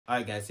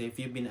Alright guys, so if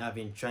you've been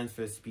having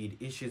transfer speed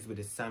issues with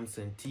the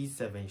Samsung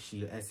T7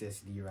 Shield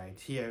SSD right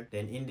here,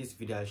 then in this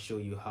video I'll show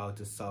you how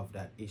to solve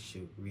that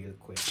issue real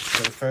quick.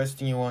 So the first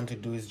thing you want to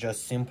do is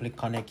just simply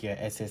connect your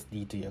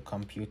SSD to your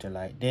computer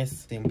like this.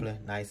 Simple,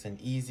 nice and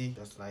easy,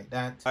 just like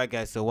that. Alright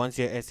guys, so once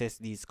your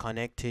SSD is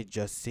connected,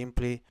 just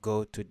simply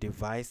go to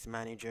Device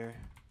Manager.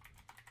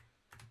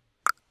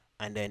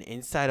 And then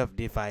inside of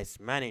Device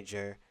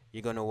Manager,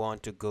 you're going to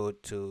want to go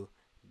to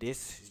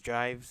Disk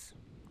Drives.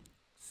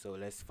 So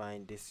let's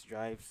find disk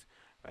drives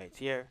right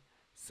here.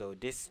 So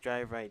this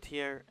drive right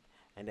here,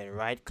 and then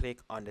right click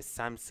on the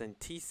Samsung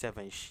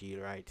T7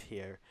 Shield right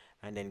here,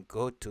 and then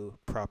go to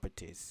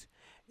Properties.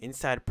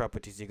 Inside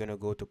Properties, you're going to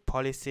go to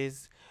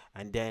Policies,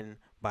 and then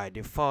by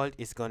default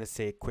it's going to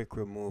say Quick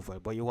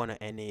Removal, but you want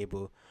to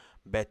enable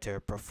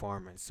Better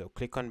Performance. So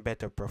click on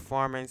Better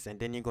Performance, and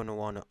then you're going to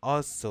want to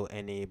also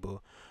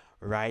enable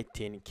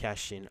Write-in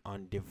Caching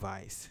on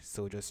Device.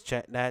 So just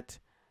check that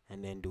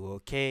and then do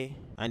OK,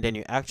 and then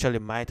you actually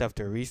might have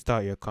to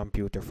restart your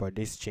computer for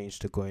this change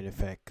to go in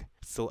effect.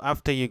 So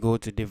after you go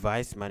to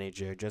Device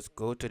Manager, just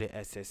go to the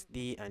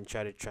SSD and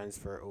try to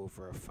transfer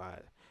over a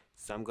file.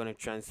 So I'm going to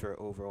transfer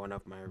over one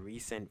of my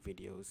recent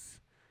videos.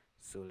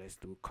 So let's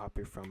do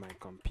copy from my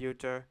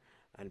computer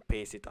and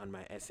paste it on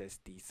my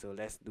SSD. So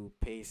let's do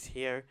paste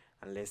here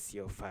and let's see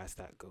how fast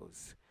that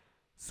goes.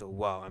 So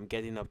wow, I'm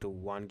getting up to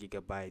 1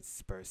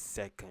 gigabytes per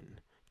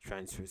second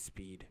transfer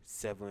speed,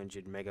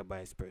 700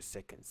 megabytes per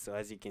second. So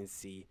as you can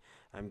see,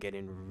 I'm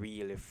getting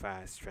really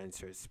fast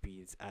transfer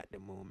speeds at the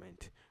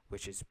moment,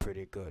 which is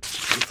pretty good.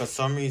 If for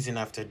some reason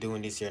after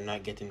doing this you're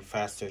not getting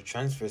faster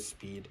transfer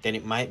speed, then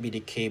it might be the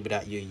cable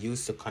that you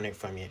use to connect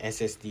from your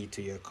SSD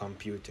to your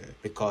computer,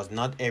 because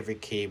not every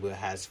cable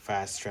has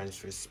fast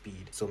transfer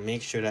speed. So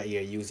make sure that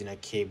you're using a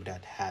cable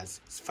that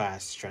has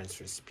fast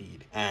transfer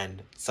speed,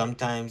 and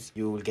sometimes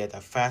you will get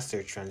a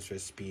faster transfer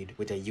speed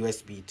with a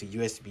USB to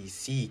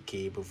USB-C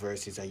cable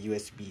versus a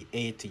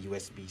USB-A to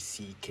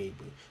USB-C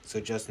cable. So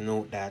just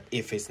note that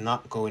if it's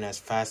not going as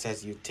fast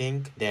as you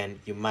think, then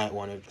you might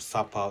want to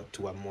swap out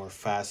to a more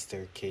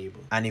faster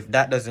cable. And if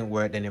that doesn't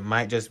work, then it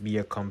might just be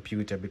your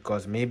computer,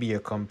 because maybe your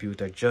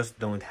computer just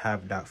don't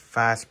have that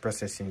fast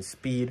processing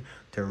speed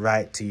to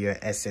write to your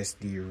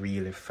SSD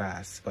really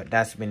fast. But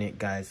that's been it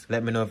guys.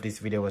 Let me know if this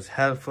video was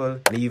helpful.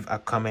 Leave a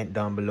comment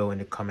down below in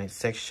the comment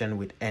section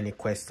with any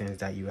questions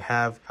that you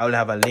have. I will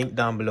have a link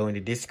down below in the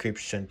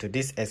description to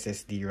this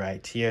SSD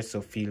right here,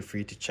 so feel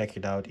free to check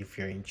it out if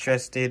you're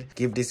interested.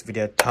 Give this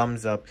video a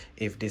thumbs up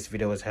if this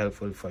video was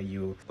helpful for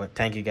you. But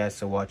thank you guys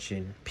for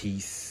watching.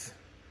 Peace.